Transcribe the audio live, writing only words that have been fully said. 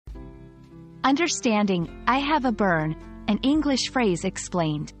Understanding, I have a burn, an English phrase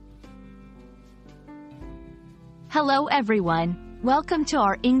explained. Hello everyone, welcome to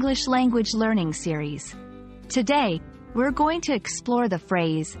our English language learning series. Today, we're going to explore the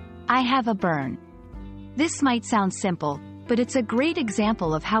phrase, I have a burn. This might sound simple, but it's a great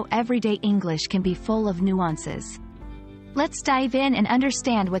example of how everyday English can be full of nuances. Let's dive in and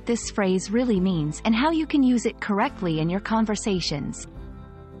understand what this phrase really means and how you can use it correctly in your conversations.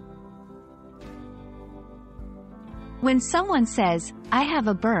 When someone says, I have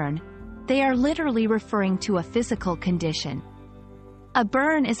a burn, they are literally referring to a physical condition. A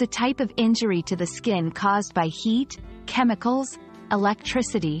burn is a type of injury to the skin caused by heat, chemicals,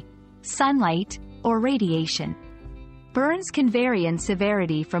 electricity, sunlight, or radiation. Burns can vary in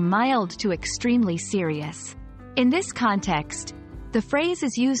severity from mild to extremely serious. In this context, the phrase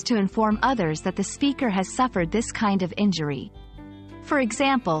is used to inform others that the speaker has suffered this kind of injury. For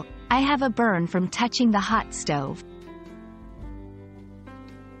example, I have a burn from touching the hot stove.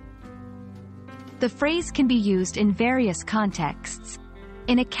 The phrase can be used in various contexts.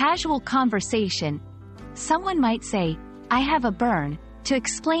 In a casual conversation, someone might say, I have a burn, to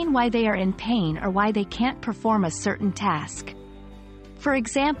explain why they are in pain or why they can't perform a certain task. For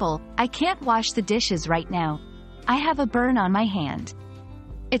example, I can't wash the dishes right now. I have a burn on my hand.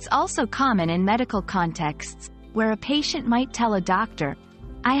 It's also common in medical contexts, where a patient might tell a doctor,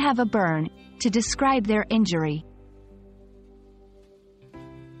 I have a burn, to describe their injury.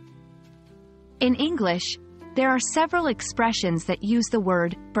 In English, there are several expressions that use the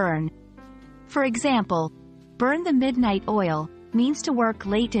word burn. For example, burn the midnight oil means to work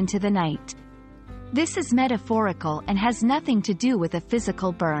late into the night. This is metaphorical and has nothing to do with a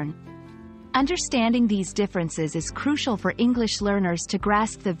physical burn. Understanding these differences is crucial for English learners to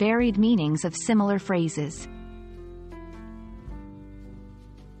grasp the varied meanings of similar phrases.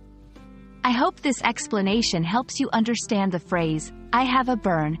 I hope this explanation helps you understand the phrase, I have a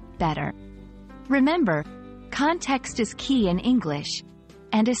burn, better. Remember, context is key in English,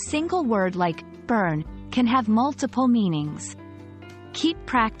 and a single word like burn can have multiple meanings. Keep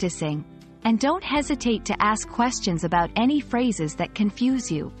practicing, and don't hesitate to ask questions about any phrases that confuse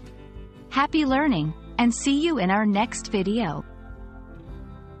you. Happy learning, and see you in our next video.